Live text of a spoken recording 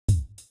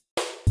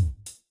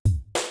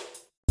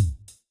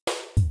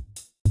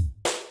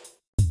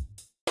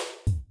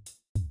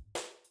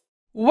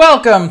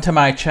Welcome to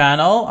my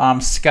channel.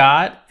 I'm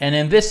Scott, and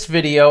in this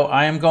video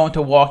I am going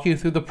to walk you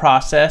through the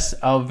process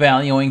of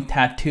valuing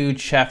Tattooed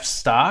Chef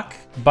stock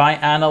by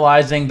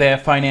analyzing their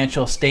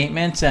financial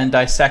statements and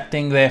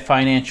dissecting their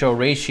financial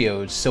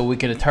ratios so we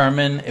can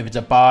determine if it's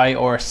a buy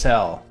or a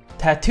sell.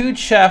 Tattooed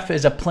Chef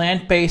is a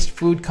plant-based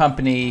food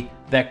company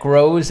that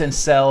grows and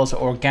sells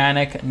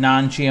organic,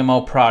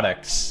 non-GMO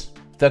products.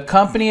 The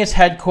company is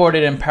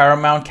headquartered in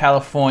Paramount,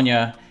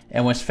 California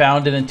and was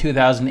founded in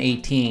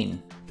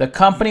 2018. The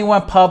company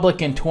went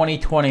public in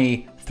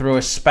 2020 through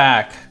a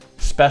SPAC,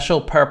 Special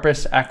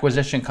Purpose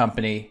Acquisition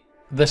Company.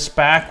 The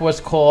SPAC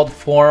was called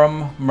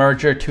Forum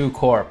Merger 2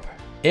 Corp.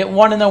 It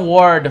won an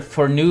award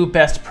for New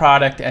Best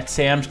Product at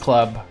Sam's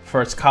Club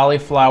for its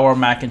cauliflower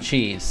mac and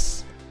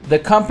cheese. The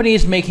company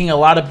is making a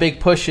lot of big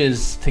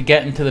pushes to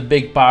get into the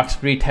big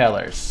box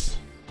retailers.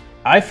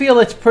 I feel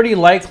it's pretty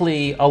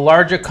likely a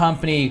larger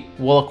company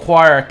will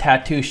acquire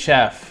Tattooed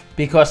Chef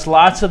because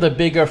lots of the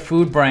bigger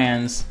food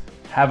brands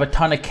have a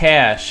ton of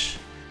cash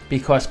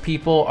because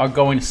people are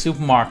going to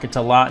supermarkets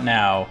a lot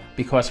now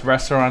because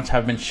restaurants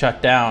have been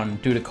shut down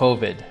due to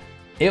COVID.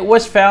 It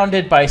was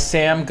founded by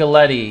Sam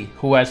Galletti,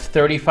 who has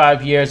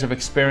 35 years of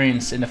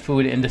experience in the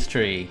food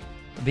industry.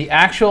 The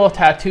actual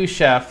Tattooed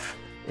Chef,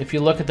 if you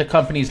look at the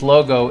company's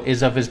logo,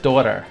 is of his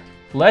daughter.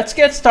 Let's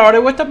get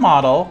started with the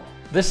model.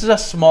 This is a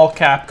small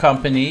cap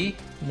company,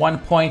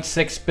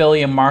 1.6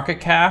 billion market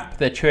cap.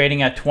 They're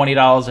trading at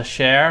 $20 a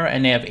share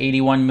and they have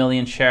 81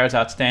 million shares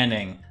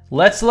outstanding.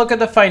 Let's look at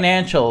the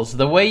financials.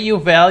 The way you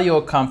value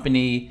a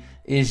company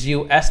is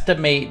you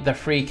estimate the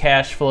free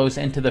cash flows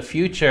into the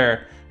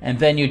future and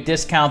then you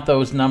discount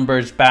those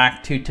numbers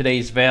back to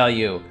today's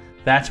value.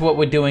 That's what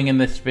we're doing in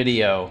this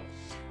video.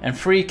 And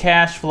free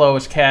cash flow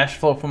is cash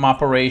flow from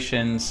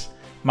operations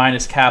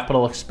minus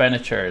capital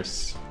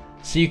expenditures.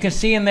 So you can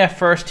see in their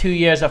first 2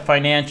 years of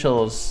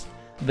financials,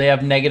 they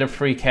have negative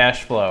free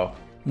cash flow.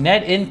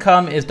 Net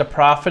income is the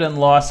profit and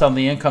loss on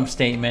the income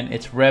statement.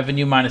 It's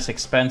revenue minus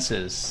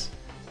expenses.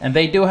 And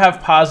they do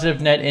have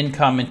positive net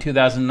income in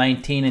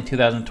 2019 and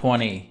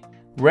 2020.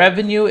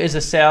 Revenue is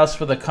the sales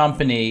for the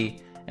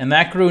company, and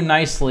that grew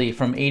nicely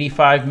from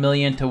 85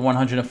 million to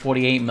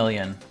 148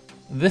 million.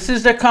 This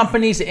is the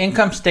company's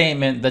income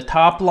statement. The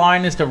top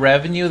line is the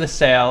revenue, the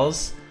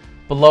sales.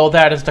 Below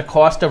that is the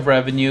cost of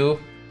revenue.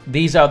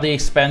 These are the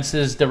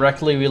expenses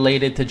directly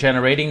related to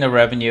generating the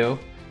revenue.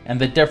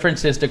 And the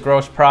difference is the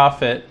gross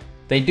profit.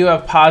 They do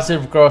have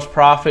positive gross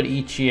profit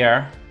each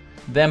year.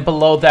 Then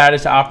below that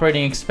is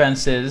operating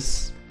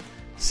expenses.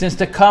 Since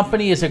the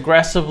company is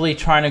aggressively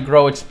trying to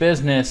grow its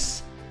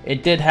business,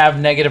 it did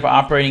have negative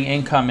operating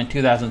income in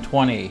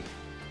 2020.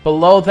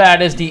 Below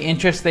that is the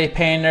interest they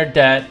pay in their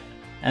debt,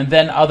 and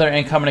then other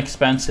income and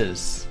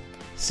expenses.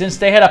 Since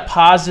they had a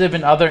positive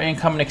in other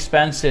income and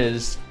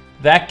expenses,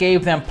 that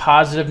gave them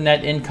positive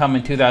net income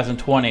in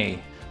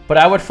 2020. But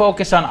I would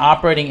focus on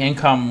operating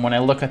income when I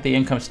look at the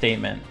income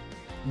statement.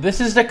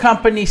 This is the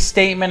company's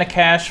statement of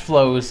cash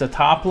flows. The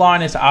top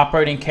line is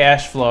operating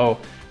cash flow.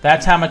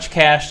 That's how much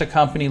cash the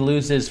company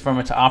loses from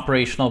its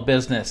operational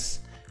business.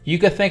 You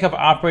could think of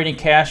operating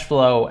cash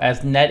flow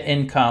as net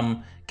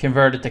income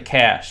converted to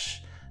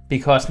cash,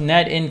 because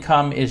net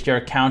income is your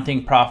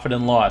accounting profit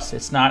and loss.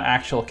 It's not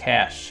actual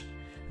cash.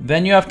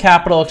 Then you have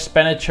capital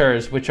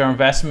expenditures, which are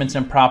investments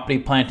in property,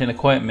 plant, and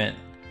equipment.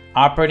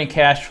 Operating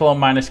cash flow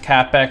minus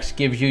CapEx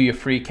gives you your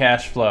free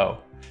cash flow.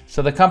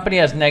 So the company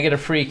has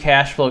negative free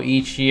cash flow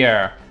each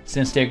year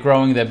since they're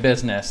growing their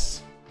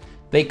business.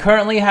 They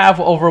currently have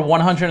over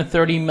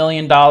 $130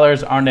 million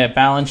on their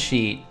balance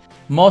sheet.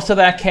 Most of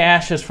that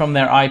cash is from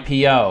their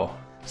IPO,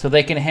 so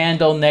they can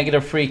handle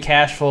negative free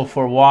cash flow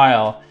for a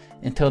while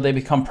until they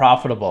become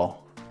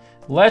profitable.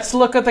 Let's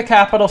look at the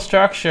capital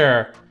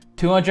structure.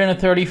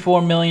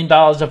 $234 million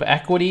of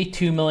equity,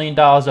 $2 million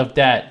of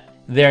debt.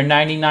 They're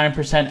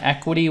 99%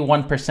 equity,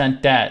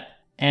 1% debt.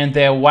 And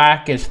their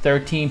WACC is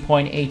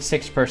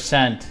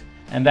 13.86%,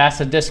 and that's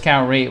the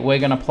discount rate we're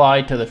going to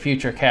apply to the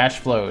future cash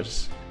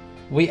flows.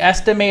 We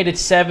estimated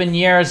 7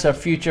 years of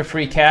future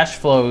free cash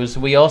flows.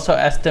 We also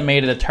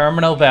estimated a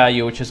terminal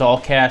value, which is all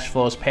cash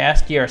flows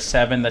past year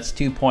 7, that's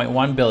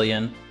 2.1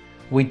 billion.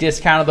 We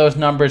discounted those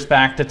numbers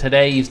back to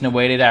today using the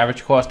weighted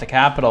average cost of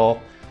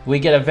capital. We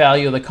get a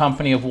value of the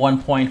company of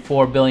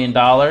 $1.4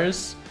 billion.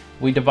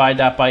 We divide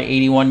that by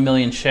 81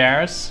 million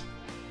shares.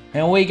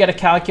 And we get a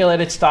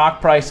calculated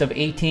stock price of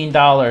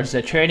 $18.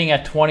 They're trading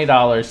at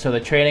 $20, so they're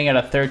trading at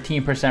a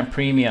 13%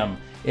 premium.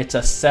 It's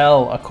a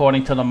sell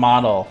according to the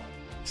model.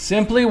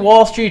 Simply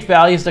Wall Street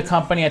values the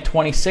company at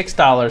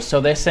 $26, so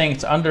they're saying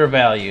it's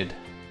undervalued.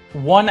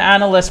 One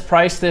analyst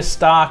priced this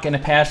stock in the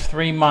past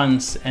 3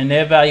 months and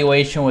their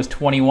valuation was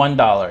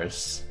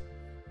 $21.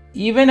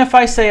 Even if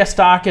I say a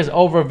stock is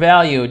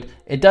overvalued,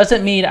 it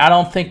doesn't mean I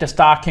don't think the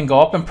stock can go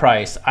up in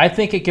price. I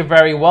think it could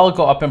very well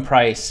go up in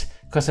price,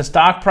 because the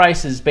stock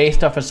price is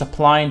based off of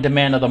supply and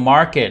demand of the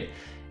market.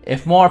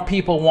 If more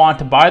people want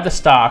to buy the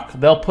stock,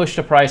 they'll push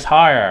the price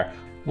higher,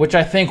 which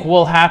I think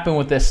will happen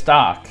with this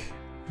stock.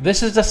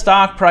 This is the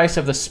stock price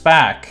of the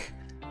SPAC.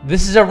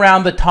 This is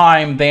around the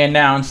time they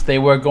announced they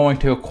were going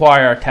to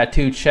acquire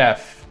Tattooed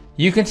Chef.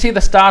 You can see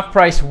the stock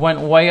price went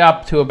way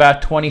up to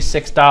about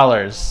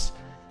 $26.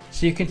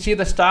 So you can see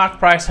the stock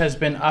price has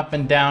been up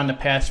and down the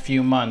past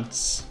few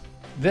months.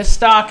 This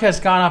stock has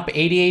gone up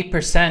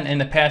 88% in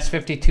the past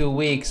 52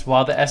 weeks,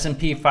 while the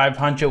S&P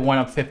 500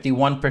 went up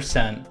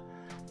 51%.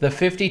 The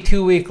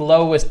 52-week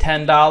low was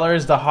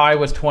 $10, the high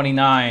was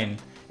 $29,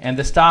 and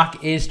the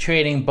stock is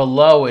trading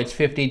below its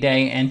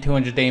 50-day and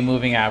 200-day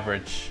moving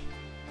average.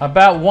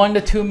 About 1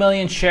 to 2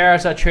 million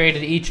shares are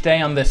traded each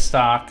day on this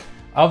stock.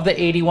 Of the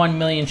 81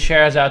 million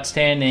shares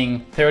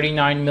outstanding,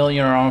 39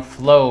 million are on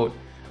float,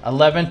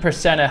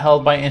 11% are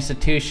held by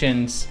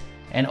institutions,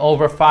 and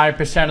over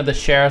 5% of the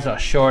shares are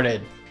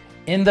shorted.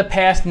 In the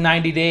past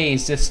 90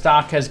 days, this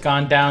stock has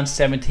gone down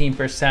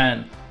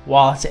 17%,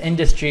 while its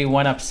industry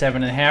went up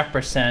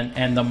 7.5%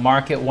 and the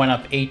market went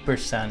up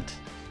 8%.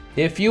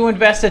 If you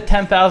invested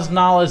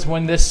 $10,000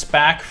 when this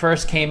SPAC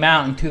first came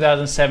out in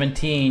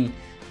 2017,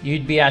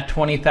 you'd be at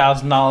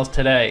 $20,000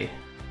 today.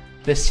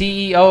 The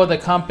CEO of the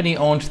company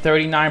owns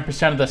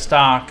 39% of the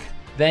stock,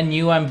 then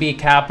UMB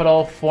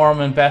Capital,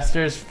 Forum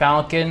Investors,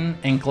 Falcon,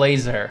 and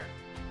Glazer.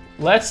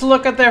 Let's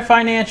look at their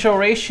financial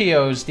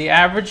ratios. The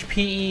average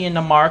PE in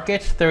the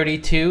market,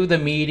 32, the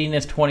median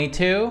is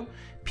 22.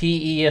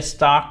 PE is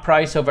stock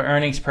price over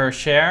earnings per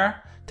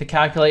share. To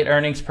calculate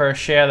earnings per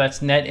share,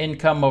 that's net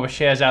income over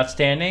shares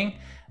outstanding.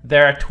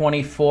 They're at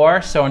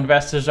 24, so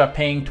investors are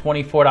paying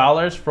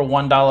 $24 for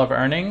 $1 of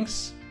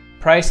earnings.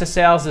 Price to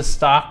sales is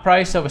stock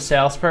price over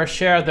sales per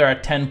share. They're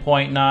at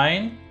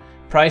 10.9.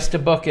 Price to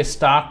book is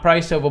stock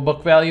price over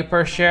book value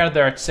per share.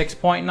 They're at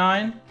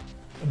 6.9.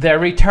 Their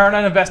return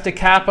on invested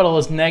capital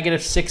is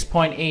negative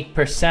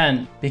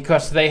 6.8%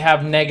 because they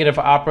have negative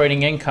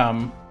operating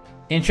income.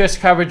 Interest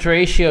coverage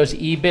ratio is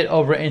EBIT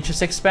over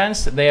interest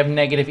expense. They have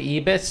negative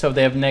EBIT, so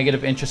they have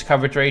negative interest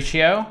coverage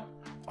ratio.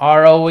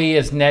 ROE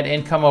is net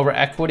income over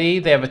equity.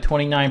 They have a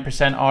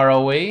 29%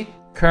 ROE.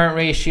 Current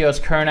ratio is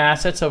current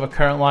assets over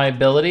current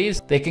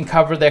liabilities. They can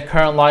cover their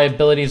current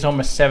liabilities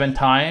almost 7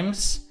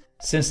 times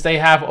since they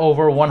have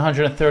over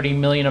 130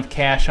 million of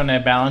cash on their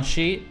balance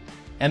sheet.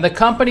 And the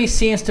company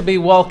seems to be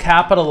well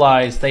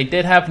capitalized. They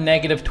did have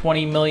negative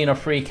 20 million of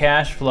free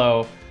cash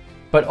flow,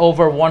 but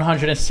over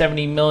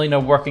 170 million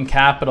of working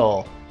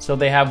capital. So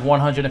they have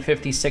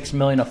 156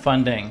 million of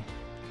funding.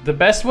 The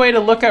best way to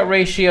look at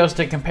ratios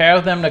to compare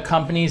them to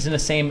companies in the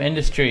same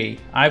industry.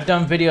 I've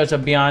done videos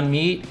of Beyond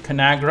Meat,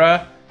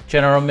 Conagra,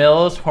 General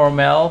Mills,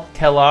 Hormel,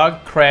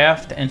 Kellogg,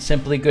 Kraft, and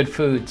Simply Good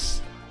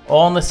Foods.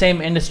 All in the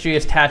same industry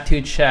as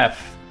Tattooed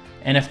Chef.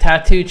 And if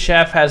Tattooed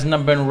Chef has a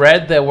number in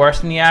red, they're worse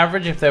than the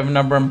average. If they have a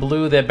number in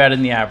blue, they're better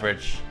than the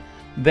average.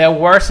 They're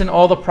worse in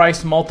all the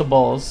price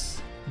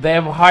multiples. They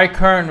have a high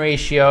current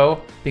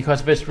ratio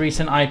because of its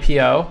recent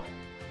IPO.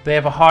 They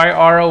have a high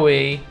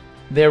ROE.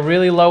 They're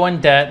really low in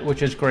debt,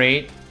 which is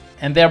great.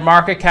 And their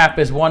market cap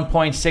is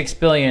 1.6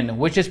 billion,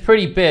 which is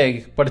pretty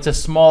big, but it's the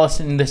smallest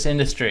in this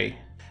industry.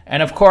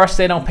 And of course,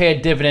 they don't pay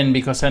a dividend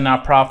because they're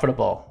not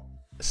profitable.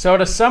 So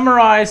to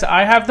summarize,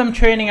 I have them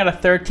trading at a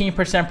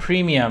 13%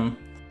 premium.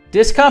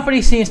 This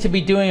company seems to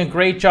be doing a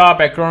great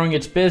job at growing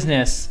its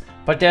business,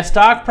 but their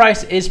stock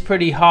price is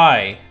pretty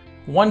high.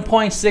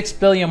 1.6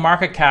 billion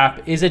market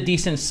cap is a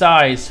decent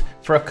size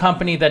for a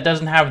company that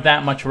doesn't have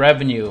that much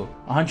revenue,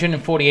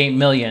 148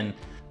 million.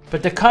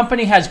 But the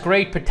company has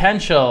great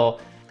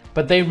potential,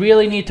 but they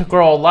really need to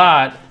grow a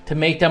lot to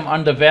make them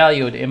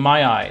undervalued in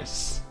my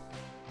eyes.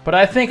 But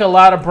I think a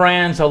lot of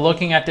brands are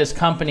looking at this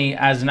company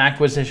as an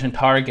acquisition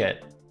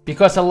target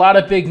because a lot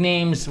of big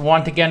names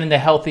want to get into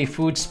healthy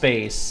food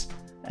space.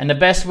 And the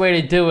best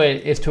way to do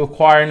it is to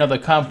acquire another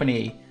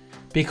company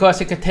because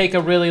it could take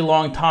a really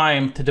long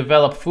time to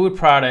develop food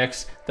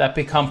products that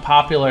become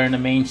popular in the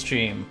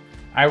mainstream.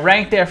 I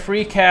rank their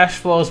free cash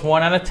flows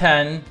 1 out of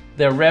 10,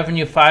 their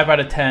revenue 5 out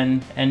of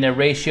 10, and their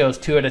ratios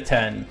 2 out of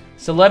 10.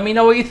 So let me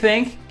know what you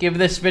think. Give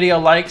this video a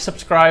like,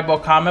 subscribe, or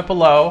comment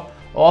below.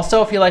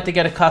 Also, if you'd like to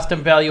get a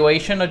custom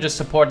valuation or just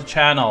support the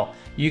channel,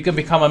 you can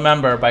become a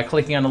member by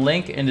clicking on the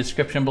link in the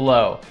description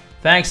below.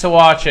 Thanks for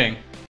watching.